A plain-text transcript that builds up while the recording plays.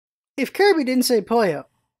If Kirby didn't say pollo.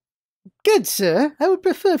 Good, sir. I would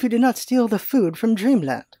prefer if you did not steal the food from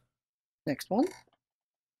Dreamland. Next one.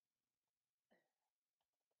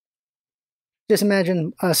 Just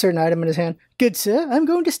imagine a certain item in his hand. Good, sir. I'm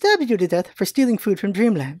going to stab you to death for stealing food from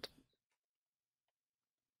Dreamland.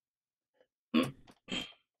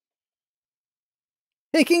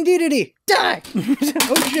 Hey, King Dedede! Die!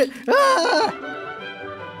 Oh, shit! Ah!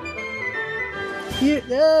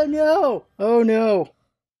 Oh, no! Oh, no!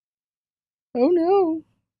 Oh, no!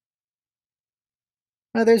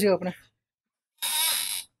 Oh, there's the opener.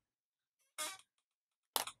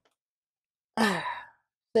 Ah,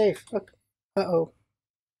 safe. Okay. Uh-oh.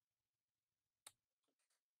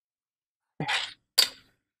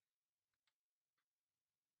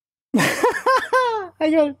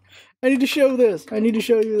 I need to show this. I need to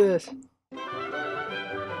show you this.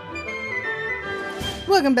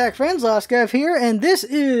 Welcome back, friends. LostScarf here, and this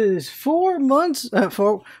is 4 months,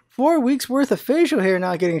 4 weeks worth of facial hair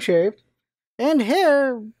not getting shaved. And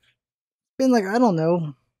hair, been like, I don't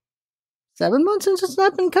know, 7 months since it's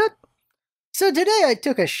not been cut. So today I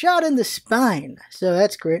took a shot in the spine, so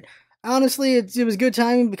that's great. Honestly, it was good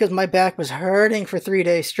timing because my back was hurting for 3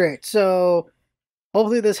 days straight. So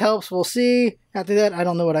hopefully this helps. We'll see. After that, I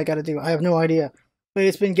don't know what I got to do. I have no idea. But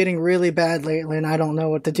it's been getting really bad lately, and I don't know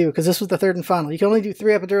what to do because this was the third and final. You can only do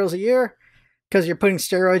 3 epidurals a year because you're putting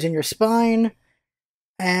steroids in your spine,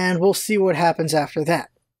 and we'll see what happens after that.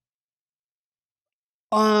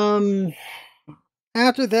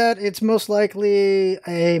 After that, it's most likely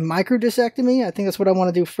a microdiscectomy. I think that's what I want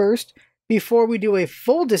to do first before we do a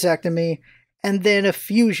full discectomy, and then a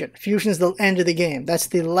fusion. Fusion is the end of the game. That's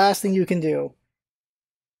the last thing you can do.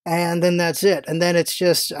 And then that's it. And then it's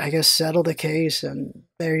just, I guess, settle the case, and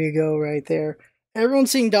there you go right there. Everyone's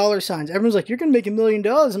seeing dollar signs. Everyone's like, you're going to make $1 million.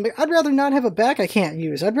 I'm like, I'd rather not have a back I can't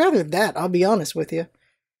use. I'd rather that, I'll be honest with you.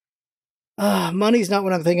 Money's not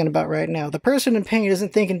what I'm thinking about right now. The person in pain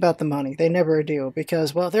isn't thinking about the money. They never do,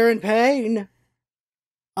 because, well, they're in pain.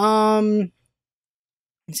 Let's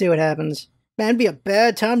see what happens. Man, it'd be a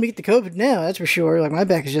bad time to get the COVID now, that's for sure. Like, my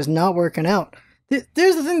back is just not working out.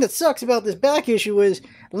 There's the thing that sucks about this back issue is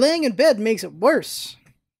laying in bed makes it worse.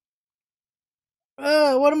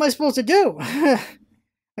 What am I supposed to do? I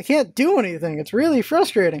can't do anything. It's really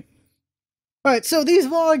frustrating. Alright, so these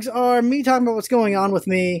vlogs are me talking about what's going on with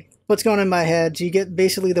me, what's going on in my head, so you get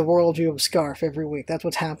basically the worldview of Scarf every week. That's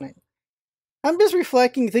what's happening. I'm just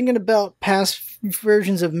reflecting, thinking about past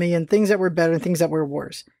versions of me and things that were better and things that were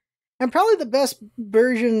worse. And probably the best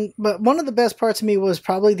version, but one of the best parts of me was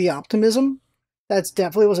probably the optimism. That's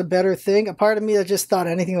definitely was a better thing. A part of me that just thought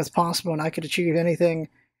anything was possible and I could achieve anything,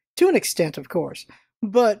 to an extent, of course.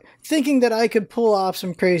 But thinking that I could pull off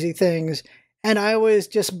some crazy things, and I always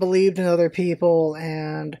just believed in other people,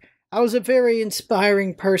 and I was a very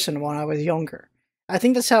inspiring person when I was younger. I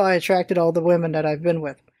think that's how I attracted all the women that I've been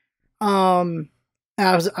with. I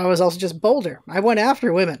was also just bolder. I went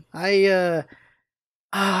after women. That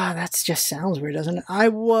just sounds weird, doesn't it? I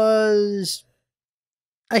was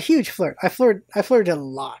a huge flirt. I flirted a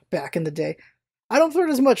lot back in the day. I don't flirt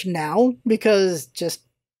as much now because just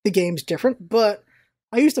the game's different, but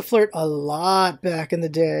I used to flirt a lot back in the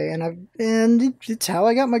day, and it's how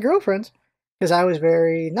I got my girlfriends. Because I was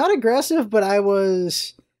very, not aggressive, but I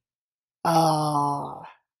was,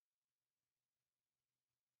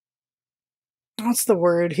 what's the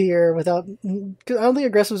word here without, I don't think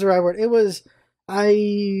aggressive is the right word. It was,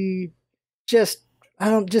 I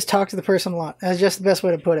don't just talk to the person a lot. That's just the best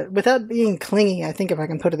way to put it. Without being clingy, I think, if I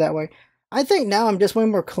can put it that way. I think now I'm just way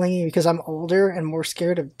more clingy because I'm older and more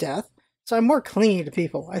scared of death. So I'm more clingy to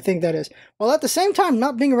people. I think that is. While at the same time,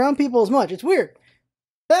 not being around people as much. It's weird.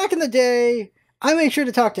 Back in the day, I made sure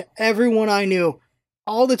to talk to everyone I knew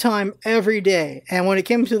all the time, every day. And when it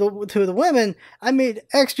came to the women, I made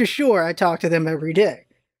extra sure I talked to them every day.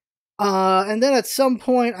 And then at some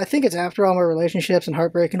point, I think it's after all my relationships and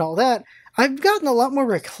heartbreak and all that, I've gotten a lot more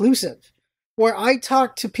reclusive, where I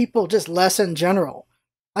talk to people just less in general.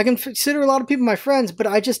 I can consider a lot of people my friends, but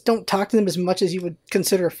I just don't talk to them as much as you would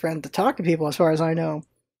consider a friend to talk to people, as far as I know.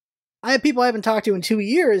 I have people I haven't talked to in 2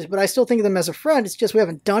 years, but I still think of them as a friend. It's just we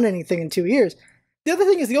haven't done anything in 2 years. The other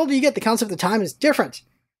thing is, the older you get, the concept of time is different.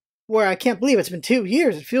 Where I can't believe it's been 2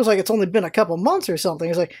 years. It feels like it's only been a couple months or something.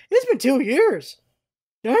 It's like, it's been 2 years.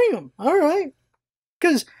 Damn, alright.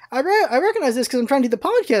 Because I recognize this because I'm trying to do the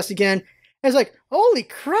podcast again. And it's like, holy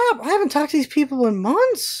crap, I haven't talked to these people in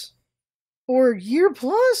months. Or a year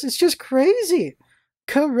plus. It's just crazy.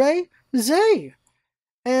 Crazy.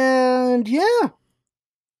 And yeah.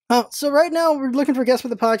 So right now we're looking for guests for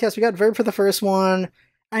the podcast. We got Verb for the first one.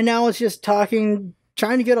 And now it's just talking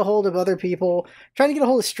trying to get a hold of other people, trying to get a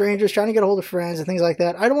hold of strangers, trying to get a hold of friends and things like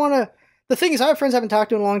that. I don't want to. The thing is, I have friends I haven't talked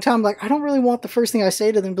to in a long time. Like, I don't really want the first thing I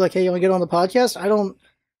say to them be like, "Hey, you want to get on the podcast?" I don't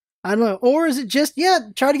know. Or is it just, yeah,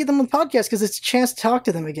 try to get them on the podcast because it's a chance to talk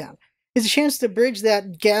to them again. It's a chance to bridge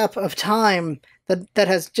that gap of time that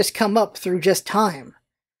has just come up through just time.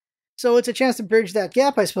 So it's a chance to bridge that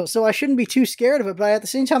gap, I suppose. So I shouldn't be too scared of it, but at the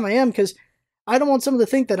same time I am, because I don't want someone to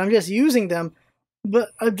think that I'm just using them. But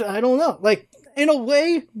I don't know. Like, in a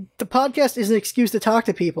way, the podcast is an excuse to talk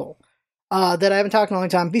to people that I haven't talked to in a long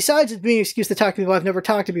time. Besides it being an excuse to talk to people I've never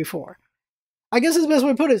talked to before. I guess the best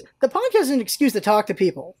way to put it is, the podcast is an excuse to talk to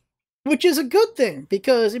people. Which is a good thing,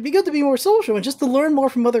 because it'd be good to be more social and just to learn more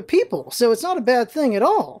from other people. So it's not a bad thing at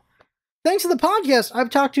all. Thanks to the podcast, I've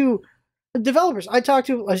talked to developers. I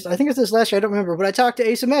think it's this last year, I don't remember, but I talked to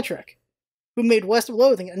Asymmetric, who made West of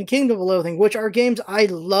Loathing and Kingdom of Loathing, which are games I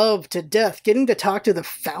love to death. Getting to talk to the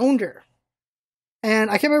founder. And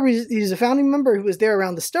I can't remember, he's a founding member who was there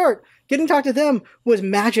around the start. Getting to talk to them was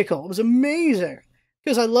magical. It was amazing.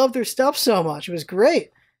 Because I love their stuff so much. It was great.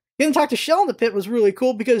 Getting to talk to Shell in the Pit was really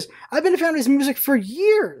cool because I've been a fan of his music for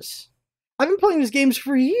years. I've been playing his games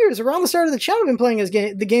for years. Around the start of the channel, I've been playing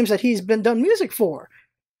the games that he's been done music for.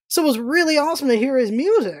 So it was really awesome to hear his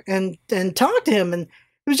music and talk to him. And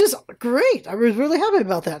it was just great. I was really happy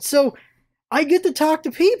about that. So I get to talk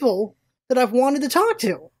to people that I've wanted to talk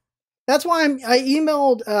to. That's why I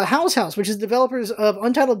emailed House, which is developers of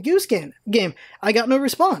Untitled Goose Game. I got no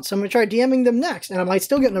response. I'm going to try DMing them next, and I might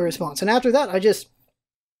still get no response. And after that,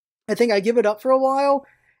 I think I give it up for a while,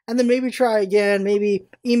 and then maybe try again, maybe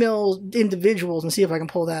email individuals and see if I can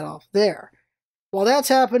pull that off there. While that's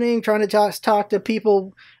happening, trying to talk to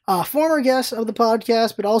people, former guests of the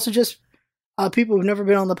podcast, but also just people who've never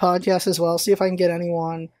been on the podcast as well, see if I can get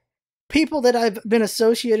anyone. People that I've been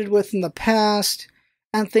associated with in the past,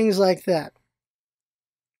 and things like that.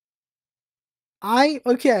 I'm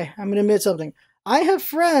going to admit something. I have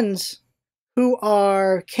friends who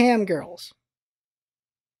are cam girls.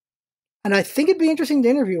 And I think it'd be interesting to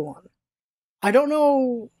interview one. I don't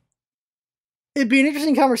know. It'd be an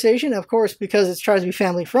interesting conversation, of course, because it tries to be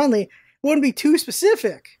family friendly. It wouldn't be too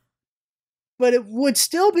specific. But it would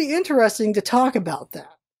still be interesting to talk about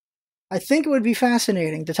that. I think it would be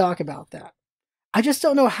fascinating to talk about that. I just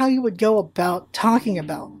don't know how you would go about talking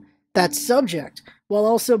about that subject while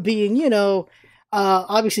also being,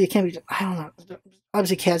 obviously it can't be, I don't know.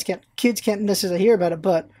 Obviously kids can't necessarily hear about it,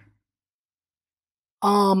 but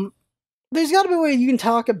there's got to be a way you can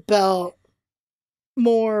talk about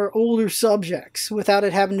more older subjects without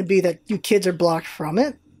it having to be that you kids are blocked from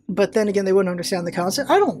it. But then again, they wouldn't understand the concept.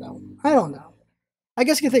 I don't know. I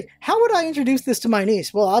guess you could think, how would I introduce this to my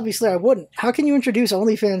niece? Well, obviously I wouldn't. How can you introduce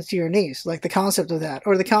OnlyFans to your niece? Like the concept of that,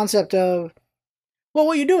 or the concept of, well,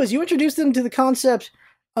 what you do is you introduce them to the concept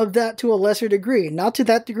of that to a lesser degree. Not to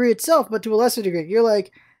that degree itself, but to a lesser degree. You're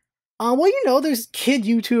like, there's kid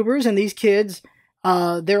YouTubers, and these kids,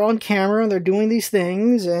 they're on camera and they're doing these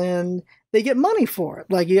things and they get money for it.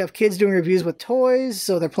 Like, you have kids doing reviews with toys,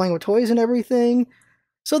 so they're playing with toys and everything.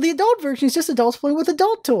 So the adult version is just adults playing with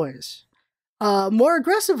adult toys. More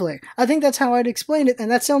aggressively. I think that's how I'd explain it,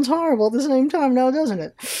 and that sounds horrible at the same time now, doesn't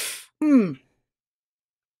it? And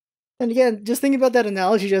again, just thinking about that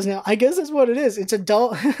analogy just now, I guess that's what it is. It's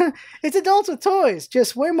it's adults with toys,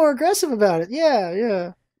 just way more aggressive about it.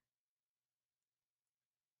 Yeah.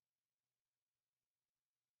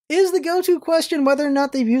 Is the go-to question whether or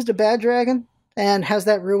not they've used a bad dragon? And has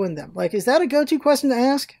that ruined them? Like, is that a go-to question to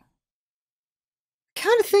ask? I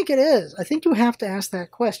kind of think it is. I think you have to ask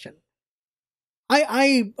that question.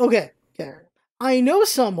 Okay. I know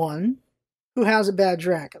someone who has a bad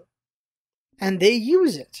dragon, and they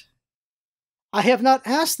use it. I have not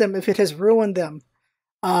asked them if it has ruined them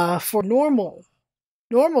for normal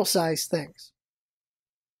size things.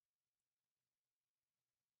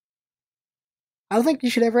 I don't think you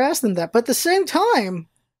should ever ask them that. But at the same time,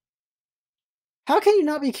 how can you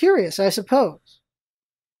not be curious, I suppose?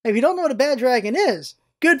 If you don't know what a bad dragon is,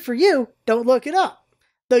 good for you, don't look it up.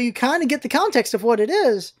 Though you kind of get the context of what it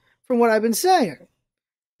is from what I've been saying.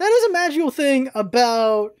 That is a magical thing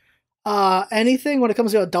about anything when it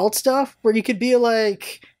comes to adult stuff, where you could be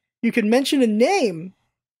like, you could mention a name,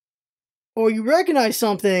 or you recognize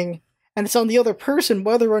something, and it's on the other person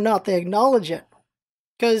whether or not they acknowledge it.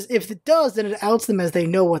 Because if it does, then it outs them as they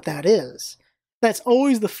know what that is. That's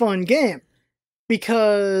always the fun game.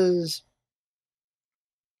 Because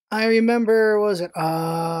I remember,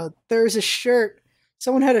 there's a shirt.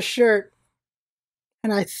 Someone had a shirt,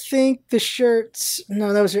 and I think the shirt's,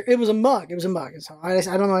 no, it was a mug. It was a mug. I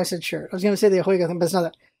don't know why I said shirt. I was going to say the Ahoy thing, but it's not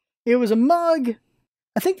that. It was a mug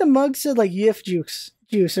I think the mug said like Yif juice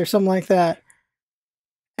or something like that.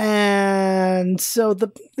 And so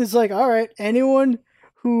it's like, all right, anyone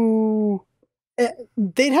who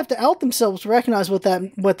they'd have to out themselves to recognize what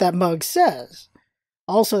that mug says.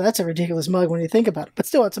 Also, that's a ridiculous mug when you think about it, but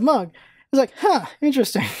still, it's a mug. It's like, huh,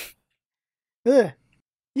 interesting. Ugh.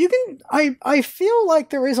 You can, I feel like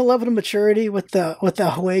there is a level of maturity with the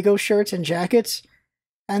Juego shirts and jackets,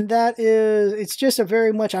 and that is, it's just a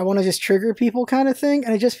very much I want to just trigger people kind of thing,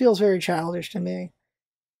 and it just feels very childish to me.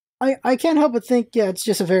 I can't help but think, yeah, it's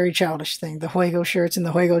just a very childish thing. The Juego shirts and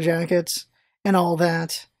the Juego jackets and all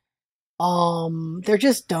that. They're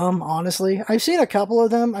just dumb, honestly. I've seen a couple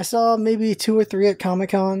of them. I saw maybe 2 or 3 at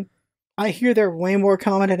Comic-Con. I hear they're way more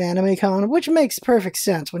common at AnimeCon, which makes perfect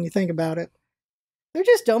sense when you think about it. They're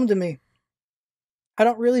just dumb to me. I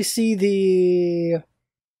don't really see the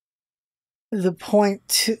point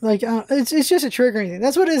to, like, it's just a triggering thing.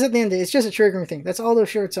 That's what it is at the end of the day. It's just a triggering thing. That's all those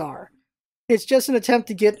shirts are. It's just an attempt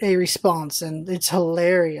to get a response, and it's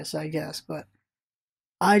hilarious, I guess, but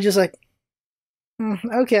I just like,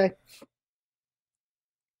 okay.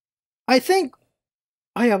 I think,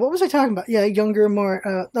 oh yeah, what was I talking about? Yeah, younger, more,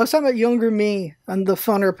 I was talking about younger me and the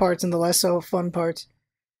funner parts and the less so fun parts.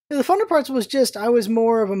 The funner parts was just, I was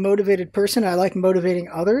more of a motivated person. I like motivating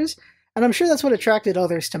others, and I'm sure that's what attracted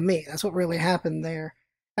others to me. That's what really happened there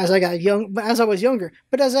as I was younger.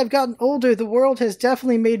 But as I've gotten older, the world has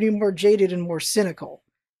definitely made me more jaded and more cynical,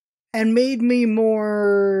 and made me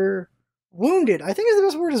more wounded. I think the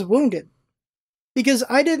best word is wounded, because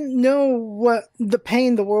I didn't know what the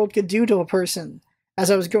pain the world could do to a person as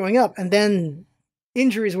I was growing up, and then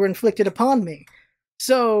injuries were inflicted upon me.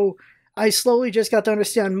 So I slowly just got to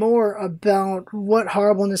understand more about what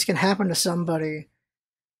horribleness can happen to somebody.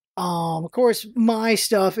 Of course, my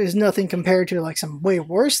stuff is nothing compared to like some way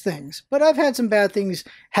worse things, but I've had some bad things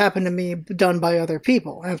happen to me done by other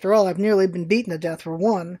people. After all, I've nearly been beaten to death for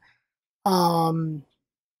one.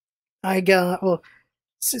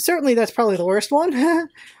 Certainly that's probably the worst one.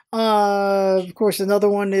 Of course, another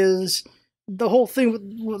one is the whole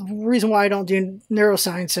thing, reason why I don't do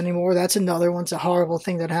neuroscience anymore. That's another one. It's a horrible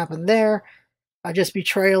thing that happened there. Just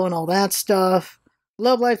betrayal and all that stuff.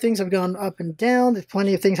 Love life things have gone up and down. There's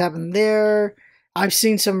plenty of things happen there. I've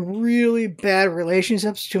seen some really bad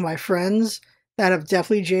relationships to my friends that have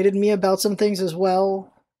definitely jaded me about some things as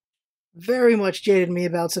well. Very much jaded me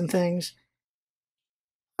about some things.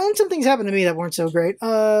 And some things happened to me that weren't so great.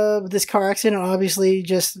 This car accident, obviously,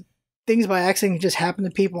 just things by accident just happen to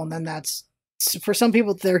people, and then that's, for some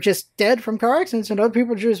people, they're just dead from car accidents, and other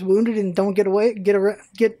people are just wounded and don't get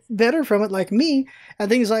better from it, like me, and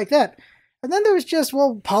things like that. And then there's just,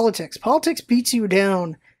 well, politics. Politics beats you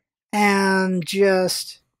down and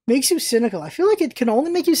just makes you cynical. I feel like it can only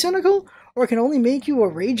make you cynical, or it can only make you a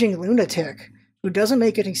raging lunatic who doesn't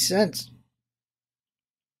make any sense.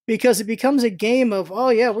 Because it becomes a game of, oh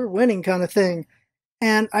yeah, we're winning kind of thing.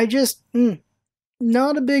 And I just,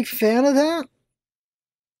 not a big fan of that.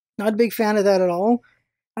 Not a big fan of that at all.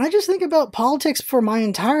 And I just think about politics for my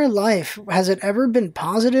entire life. Has it ever been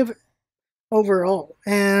positive overall?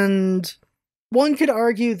 And one could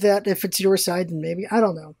argue that if it's your side, then maybe, I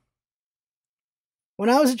don't know. When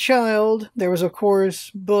I was a child, there was, of course,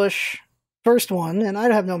 Bush, first one, and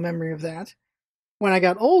I have no memory of that. When I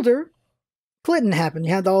got older, Clinton happened.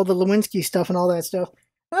 You had all the Lewinsky stuff and all that stuff.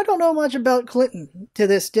 I don't know much about Clinton to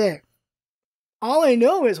this day. All I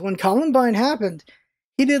know is when Columbine happened,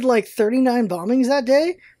 he did like 39 bombings that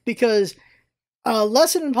day, because a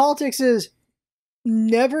lesson in politics is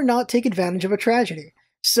never not take advantage of a tragedy.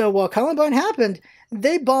 So while Columbine happened,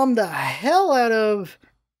 they bombed the hell out of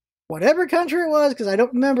whatever country it was, because I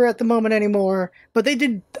don't remember at the moment anymore, but they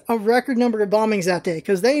did a record number of bombings that day,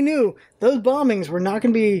 because they knew those bombings were not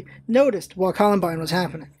going to be noticed while Columbine was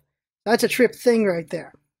happening. That's a trip thing right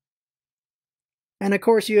there. And of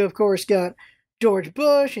course, you got George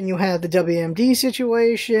Bush, and you had the WMD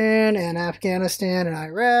situation, and Afghanistan and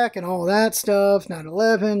Iraq, and all that stuff,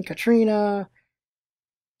 9/11, Katrina.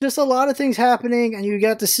 Just a lot of things happening, and you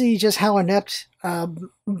got to see just how inept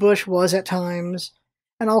Bush was at times,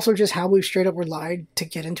 and also just how we straight up were lied to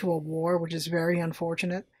get into a war, which is very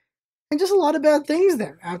unfortunate. And just a lot of bad things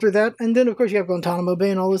there after that. And then, of course, you have Guantanamo Bay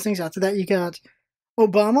and all those things. After that, you got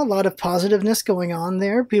Obama, a lot of positiveness going on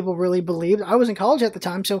there. People really believed. I was in college at the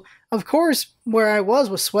time, so, of course, where I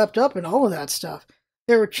was swept up in all of that stuff.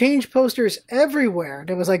 There were change posters everywhere.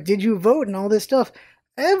 It was like, did you vote? And all this stuff.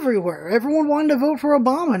 Everywhere. Everyone wanted to vote for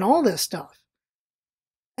Obama and all this stuff.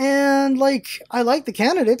 And, like, I liked the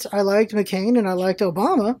candidates. I liked McCain and I liked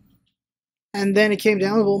Obama. And then it came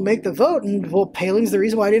down to, well, make the vote. And, well, Palin's the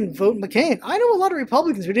reason why I didn't vote McCain. I know a lot of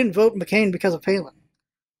Republicans who didn't vote McCain because of Palin.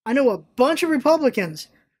 I know a bunch of Republicans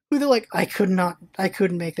who they're like, I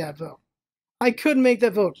couldn't make that vote. I couldn't make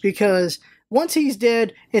that vote because once he's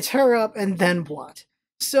dead, it's her up and then what?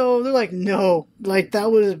 So they're like, no, like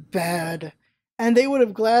that was bad. And they would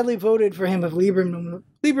have gladly voted for him if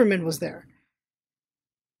Lieberman was there.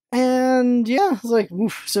 And yeah, it's like,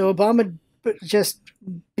 oof. So Obama just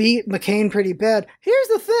beat McCain pretty bad. Here's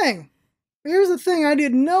the thing. Here's the thing I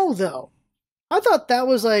didn't know, though. I thought that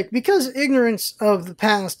was like, because ignorance of the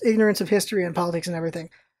past, ignorance of history and politics and everything,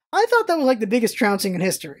 I thought that was like the biggest trouncing in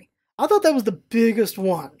history. I thought that was the biggest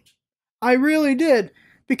one. I really did,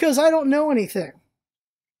 because I don't know anything.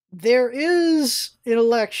 There is an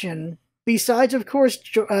election, besides, of course,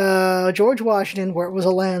 George Washington, where it was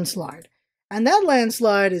a landslide. And that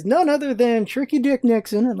landslide is none other than Tricky Dick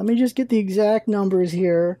Nixon. And let me just get the exact numbers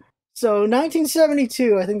here. So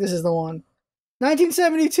 1972, I think this is the one.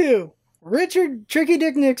 1972, Richard Tricky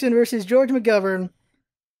Dick Nixon versus George McGovern.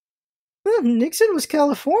 Nixon was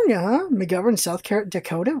California, huh? McGovern, South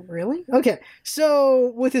Dakota? Really? Okay,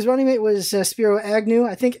 so with his running mate was Spiro Agnew.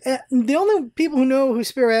 I think the only people who know who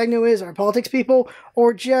Spiro Agnew is are politics people,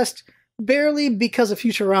 or just barely because of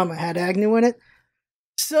Futurama had Agnew in it.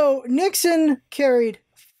 So Nixon carried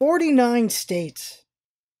 49 states,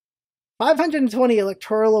 520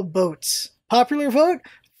 electoral votes. Popular vote,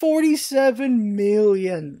 47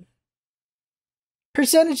 million.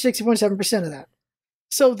 Percentage, 60.7% of that.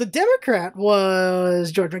 So the Democrat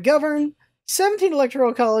was George McGovern, 17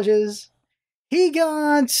 electoral colleges. He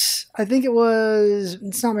got, I think it was,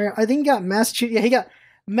 it's not, I think he got Massachusetts. Yeah, he got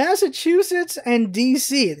Massachusetts and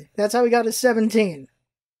DC. That's how he got his 17.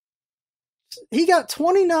 He got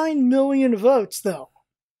 29 million votes, though.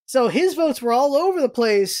 So his votes were all over the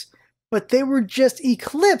place, but they were just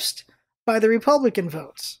eclipsed by the Republican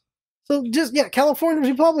votes. So just, yeah, California was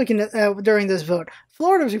Republican during this vote.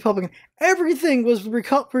 Florida was Republican. Everything was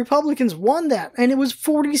Republicans won that, and it was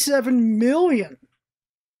 47 million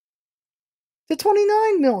to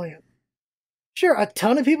 29 million. Sure, a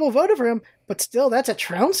ton of people voted for him, but still, that's a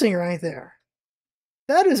trouncing right there.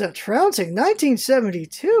 That is a trouncing.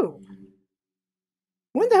 1972.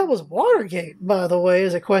 When the hell was Watergate, by the way,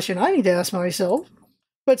 is a question I need to ask myself.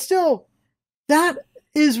 But still, that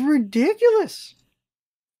is ridiculous.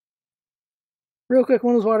 Real quick,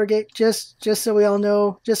 when was Watergate? Just so we all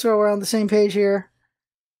know, just so we're on the same page here.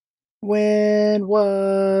 When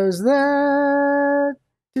was that?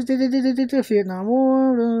 Vietnam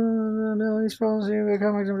War,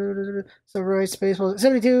 civil rights, space,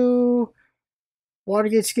 72.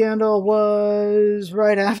 Watergate scandal was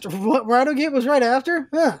right after. What? Watergate was right after?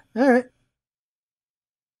 Huh, alright.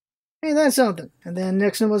 Hey, that's something. And then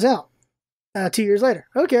Nixon was out 2 years later.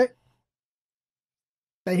 Okay.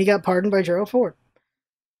 Then he got pardoned by Gerald Ford.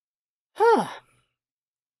 Huh.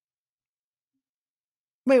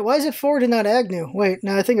 Wait, why is it Ford and not Agnew? Wait,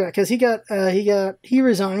 now I think about it, because he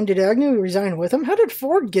resigned. Did Agnew resign with him? How did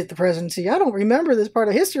Ford get the presidency? I don't remember this part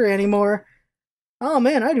of history anymore. Oh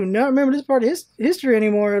man, I do not remember this part of history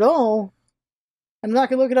anymore at all. I'm not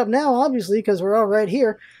gonna look it up now, obviously, because we're all right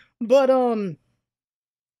here. But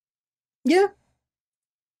yeah,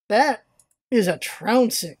 that is a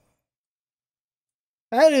trouncing.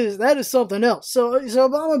 That is something else. So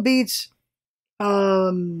Obama beats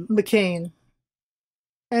McCain.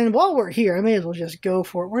 And while we're here, I may as well just go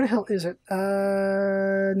for it. Where the hell is it?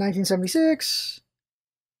 1976.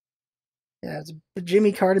 Yeah, it's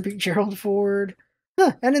Jimmy Carter beat Gerald Ford.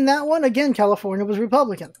 Huh. And in that one, again, California was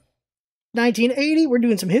Republican. 1980, we're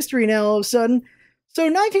doing some history now all of a sudden. So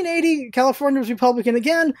 1980, California was Republican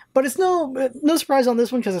again, but it's no surprise on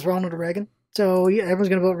this one because it's Ronald Reagan. So yeah, everyone's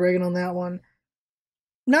going to vote Reagan on that one.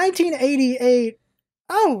 1988,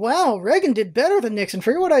 oh wow, Reagan did better than Nixon.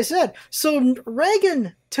 Forget what I said. So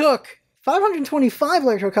Reagan took 525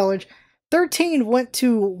 electoral college, 13 went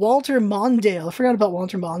to Walter Mondale. I forgot about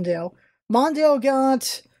Walter Mondale. Mondale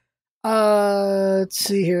got, let's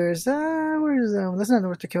see here, is that, where is that one? That's not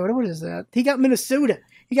North Dakota, what is that? He got Minnesota.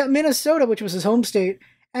 He got Minnesota, which was his home state,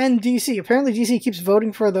 and DC. Apparently DC keeps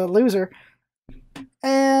voting for the loser.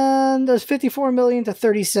 And there's 54 million to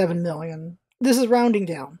 37 million. This is rounding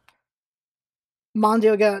down.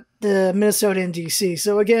 Mondale got the Minnesota and DC.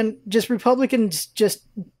 So again, just Republicans just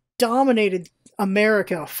dominated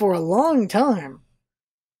America for a long time.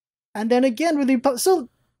 And then again with the so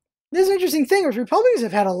this is an interesting thing is Republicans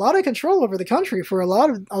have had a lot of control over the country for a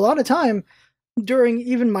lot of time during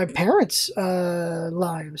even my parents'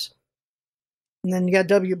 lives. And then you got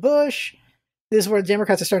W. Bush. This is where the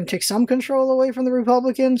Democrats are starting to take some control away from the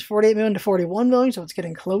Republicans. 48 million to 41 million, so it's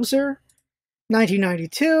getting closer.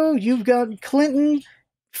 1992, you've got Clinton.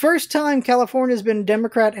 First time California's been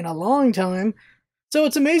Democrat in a long time. So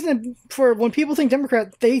it's amazing that for when people think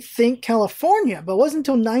Democrat, they think California, but it wasn't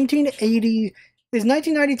until 1980, is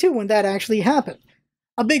 1992 when that actually happened.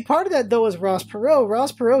 A big part of that, though, is Ross Perot.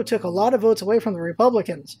 Ross Perot took a lot of votes away from the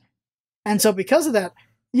Republicans. And so because of that,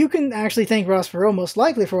 you can actually thank Ross Perot most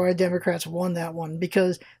likely for why Democrats won that one,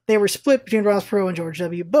 because they were split between Ross Perot and George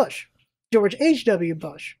W. Bush. George H.W.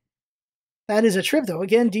 Bush. That is a trip, though.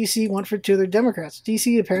 Again, D.C. went for two of the Democrats.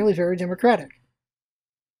 D.C. apparently very Democratic.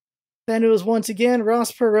 Then it was once again,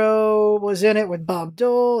 Ross Perot was in it with Bob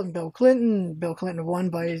Dole and Bill Clinton. Bill Clinton won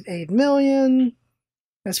by 8 million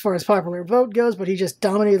as far as popular vote goes, but he just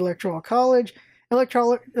dominated Electoral College.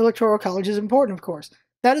 Electoral College is important, of course.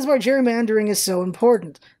 That is why gerrymandering is so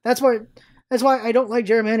important. That's why I don't like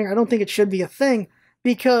gerrymandering. I don't think it should be a thing,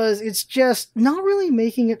 because it's just not really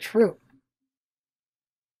making it true.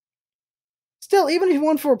 Still, even if you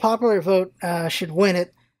won for a popular vote, should win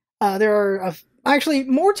it. There are actually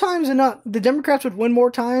more times than not, the Democrats would win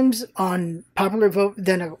more times on popular vote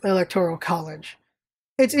than Electoral College.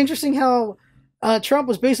 It's interesting how Trump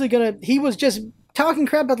was basically he was just talking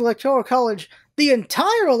crap about the Electoral College the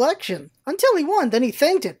entire election until he won. Then he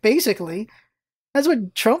thanked it, basically. That's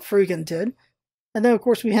what Trump freaking did. And then, of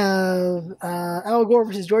course, we have Al Gore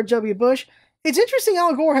versus George W. Bush. It's interesting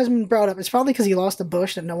Al Gore hasn't been brought up. It's probably because he lost to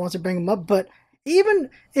Bush that no one wants to bring him up. But even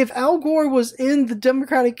if Al Gore was in the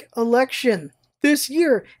Democratic election this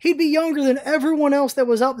year, he'd be younger than everyone else that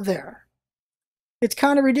was up there. It's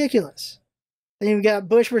kind of ridiculous. Then you've got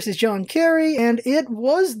Bush versus John Kerry, and it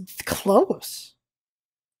was close.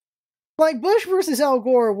 Like, Bush versus Al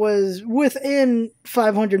Gore was within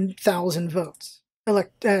 500,000 votes,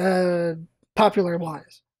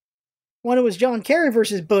 popular-wise. When it was John Kerry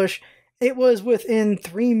versus Bush, it was within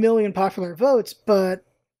 3 million popular votes, but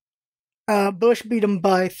Bush beat him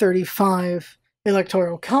by 35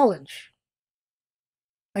 Electoral College.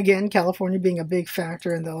 Again, California being a big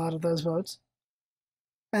factor in a lot of those votes.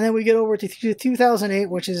 And then we get over to 2008,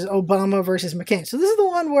 which is Obama versus McCain. So this is the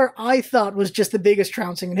one where I thought was just the biggest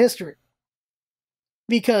trouncing in history,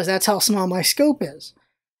 because that's how small my scope is.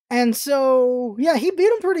 And so, yeah, he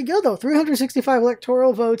beat him pretty good, though. 365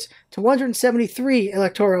 electoral votes to 173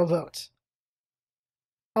 electoral votes.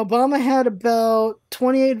 Obama had about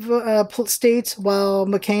 28 states, while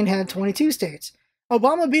McCain had 22 states.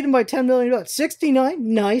 Obama beat him by 10 million votes.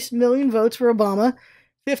 69 million votes for Obama,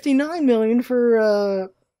 59 million for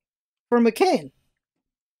McCain.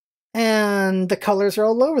 And the colors are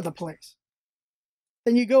all over the place.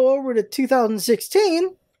 Then you go over to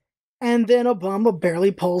 2016, and then Obama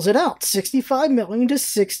barely pulls it out. 65 million to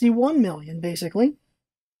 61 million, basically.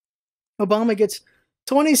 Obama gets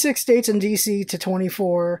 26 states in D.C. to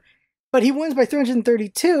 24, but he wins by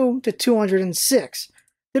 332 to 206.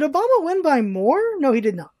 Did Obama win by more? No, he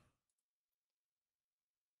did not.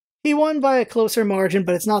 He won by a closer margin,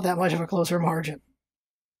 but it's not that much of a closer margin.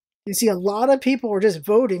 You see, a lot of people were just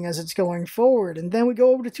voting as it's going forward. And then we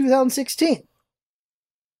go over to 2016.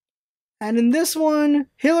 And in this one,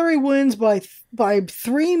 Hillary wins by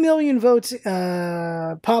 3 million votes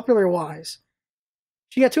popular-wise.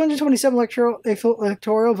 She got 227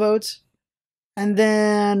 electoral votes, and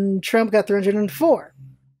then Trump got 304.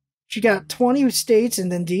 She got 20 states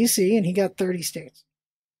and then D.C., and he got 30 states.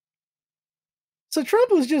 So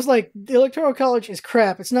Trump was just like, the Electoral College is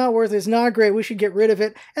crap. It's not worth it. It's not great. We should get rid of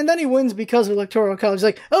it. And then he wins because of Electoral College. He's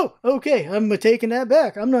like, oh, okay, I'm taking that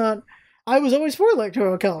back. I was always for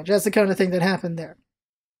Electoral College. That's the kind of thing that happened there.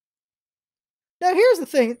 Now, here's the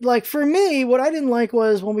thing. Like, for me, what I didn't like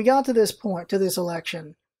was when we got to this point, to this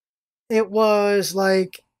election, it was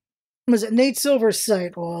like, was it Nate Silver's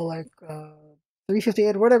site? Well, like,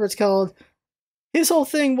 358 or whatever it's called. His whole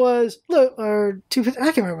thing was, look, or 250, I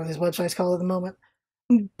can't remember what his website's called at the moment.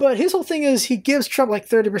 But his whole thing is he gives Trump like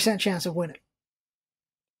 30% chance of winning.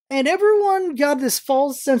 And everyone got this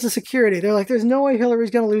false sense of security. They're like, there's no way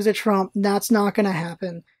Hillary's going to lose to Trump. That's not going to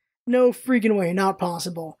happen. No freaking way. Not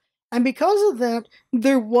possible. And because of that,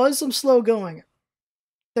 there was some slow going.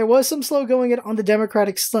 There was some slow going on the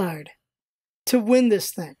Democratic side to win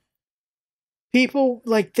this thing. People,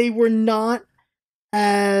 like, they were not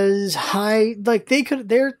as high, like,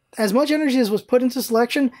 as much energy as was put into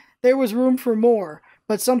selection, there was room for more.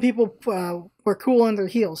 But some people were cool on their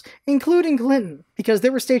heels, including Clinton, because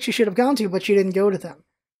there were states she should have gone to, but she didn't go to them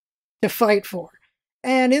to fight for.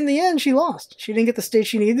 And in the end, she lost. She didn't get the states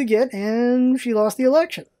she needed to get, and she lost the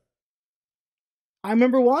election. I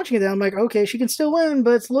remember watching it, and I'm like, okay, she can still win,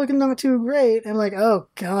 but it's looking not too great. And I'm like, oh,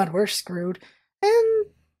 God, we're screwed. And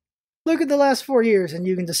look at the last 4 years, and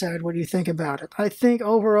you can decide what you think about it. I think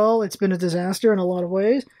overall it's been a disaster in a lot of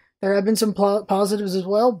ways. There have been some positives as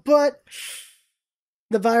well, but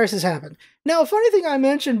the virus has happened. Now, a funny thing I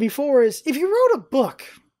mentioned before is if you wrote a book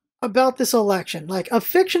about this election, like a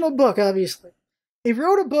fictional book, obviously, if you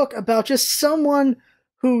wrote a book about just someone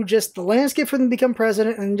who just the landscape for them to become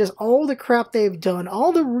president and just all the crap they've done,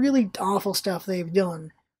 all the really awful stuff they've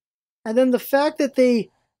done, and then the fact that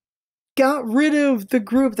they got rid of the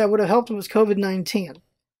group that would have helped them was COVID-19.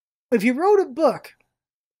 If you wrote a book,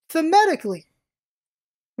 thematically,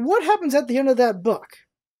 what happens at the end of that book?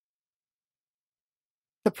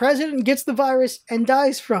 The president gets the virus and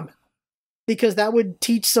dies from it. Because that would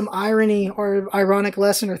teach some irony or ironic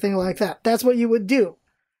lesson or thing like that. That's what you would do.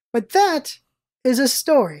 But that is a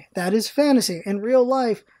story. That is fantasy. In real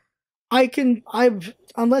life,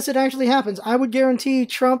 unless it actually happens, I would guarantee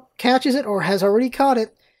Trump catches it or has already caught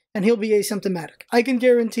it, and he'll be asymptomatic. I can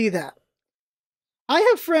guarantee that. I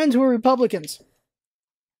have friends who are Republicans,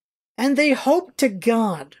 and they hope to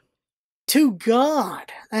God,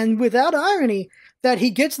 and without irony, that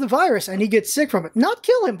he gets the virus and he gets sick from it. Not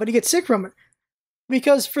kill him, but he gets sick from it.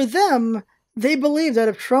 Because for them, they believe that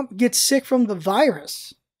if Trump gets sick from the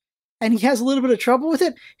virus and he has a little bit of trouble with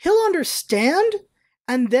it, he'll understand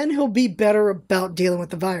and then he'll be better about dealing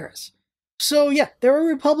with the virus. So yeah, there are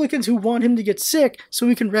Republicans who want him to get sick so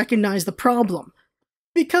we can recognize the problem.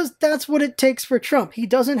 Because that's what it takes for Trump. He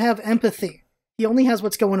doesn't have empathy. He only has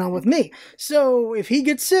what's going on with me. So if he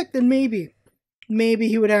gets sick, then maybe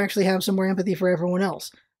he would actually have some more empathy for everyone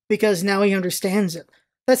else. Because now he understands it.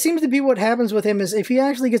 That seems to be what happens with him, is if he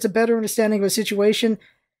actually gets a better understanding of a situation,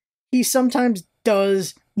 he sometimes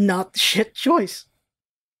does not the shit choice.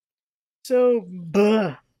 So,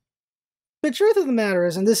 The truth of the matter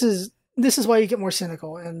is, and this is why you get more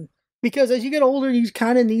cynical, and because as you get older, you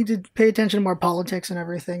kind of need to pay attention to more politics and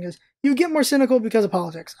everything, is you get more cynical because of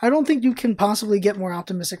politics. I don't think you can possibly get more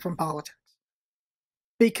optimistic from politics.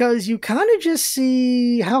 Because you kind of just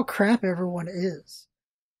see how crap everyone is.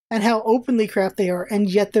 And how openly crap they are, and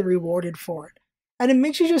yet they're rewarded for it. And it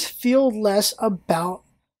makes you just feel less about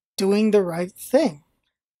doing the right thing.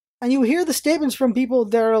 And you hear the statements from people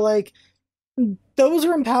that are like, those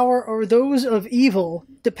who are in power or those of evil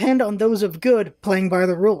depend on those of good playing by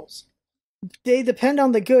the rules. They depend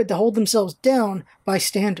on the good to hold themselves down by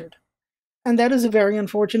standard. And that is a very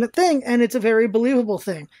unfortunate thing, and it's a very believable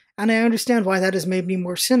thing. And I understand why that has made me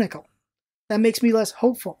more cynical. That makes me less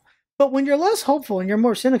hopeful. But when you're less hopeful and you're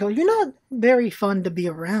more cynical, you're not very fun to be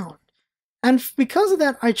around. And because of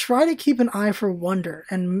that, I try to keep an eye for wonder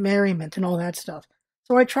and merriment and all that stuff.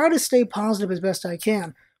 So I try to stay positive as best I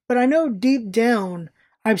can. But I know deep down,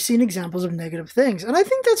 I've seen examples of negative things. And I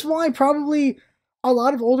think that's why probably a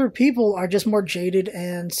lot of older people are just more jaded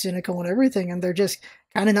and cynical and everything. And they're just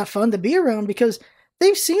kind of not fun to be around because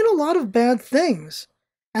they've seen a lot of bad things.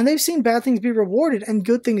 And they've seen bad things be rewarded and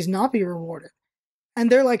good things not be rewarded. And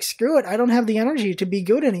they're like, screw it, I don't have the energy to be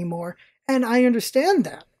good anymore. And I understand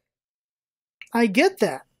that. I get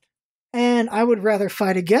that. And I would rather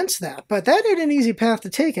fight against that. But that ain't an easy path to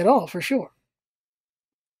take at all, for sure.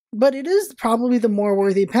 But it is probably the more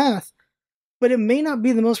worthy path. But it may not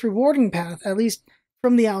be the most rewarding path, at least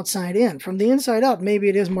from the outside in. From the inside out, maybe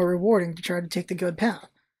it is more rewarding to try to take the good path.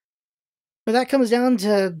 But that comes down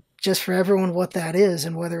to just for everyone what that is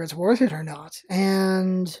and whether it's worth it or not.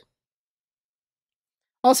 And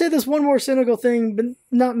I'll say this one more cynical thing, but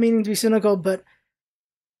not meaning to be cynical, but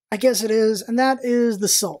I guess it is, and that is the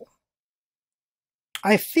soul.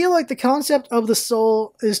 I feel like the concept of the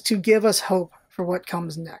soul is to give us hope for what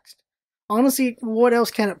comes next. Honestly, what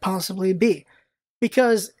else can it possibly be?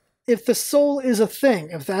 Because if the soul is a thing,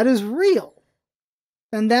 if that is real,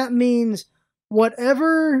 then that means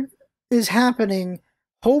whatever is happening,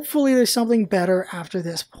 hopefully there's something better after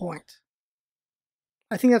this point.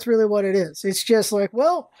 I think that's really what it is. It's just like,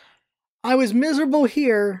 well, I was miserable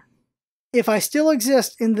here. If I still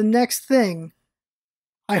exist in the next thing,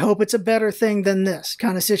 I hope it's a better thing than this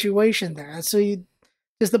kind of situation there. And so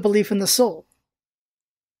just the belief in the soul.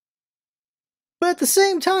 But at the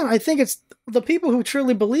same time, I think it's the people who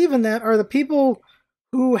truly believe in that are the people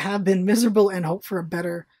who have been miserable and hope for a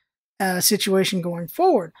better situation going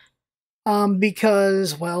forward.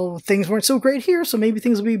 Because, well, things weren't so great here, so maybe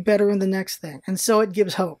things will be better in the next thing. And so it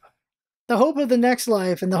gives hope. The hope of the next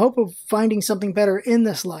life and the hope of finding something better in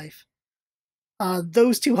this life.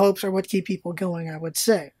 Those two hopes are what keep people going, I would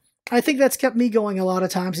say. I think that's kept me going a lot of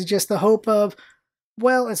times. It's just the hope of,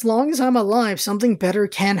 well, as long as I'm alive, something better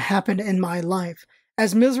can happen in my life.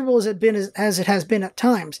 As miserable as it has been at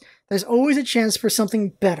times, there's always a chance for something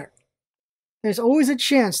better. There's always a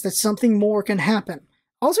chance that something more can happen.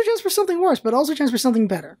 Also a chance for something worse, but also a chance for something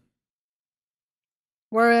better.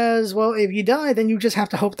 Whereas, well, if you die, then you just have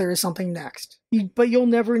to hope there is something next. But you'll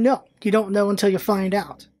never know. You don't know until you find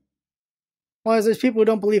out. Whereas there's people who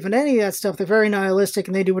don't believe in any of that stuff. They're very nihilistic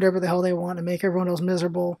and they do whatever the hell they want to make everyone else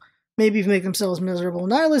miserable. Maybe even make themselves miserable.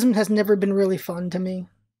 Nihilism has never been really fun to me.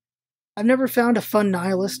 I've never found a fun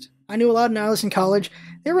nihilist. I knew a lot of nihilists in college.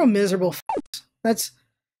 They were miserable f***s.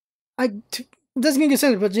 It doesn't make any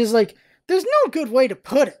sense, but just like, there's no good way to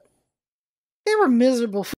put it. They were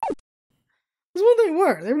miserable f***s. That's what they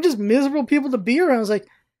were. They were just miserable people to be around. I was like,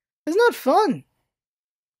 it's not fun.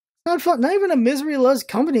 It's not fun. Not even a misery loves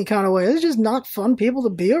company kind of way. It's just not fun people to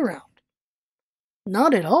be around.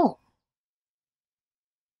 Not at all.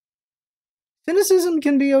 Cynicism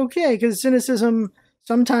can be okay, because cynicism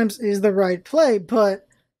sometimes is the right play, but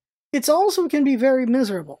it also can be very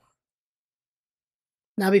miserable.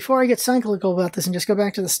 Now, before I get cyclical about this and just go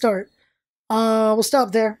back to the start, we'll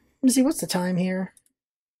stop there. Let me see, what's the time here?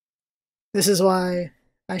 This is why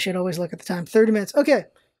I should always look at the time. 30 minutes. Okay,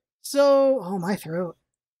 so... Oh, my throat.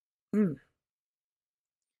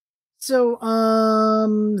 So,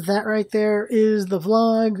 that right there is the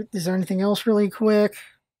vlog. Is there anything else really quick?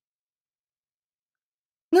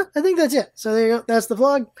 No, I think that's it. So there you go. That's the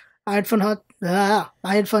vlog. I had fun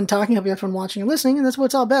talking. Hope you had fun watching and listening. And that's what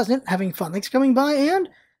it's all about, isn't it? Having fun. Thanks for coming by, and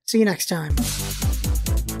see you next time.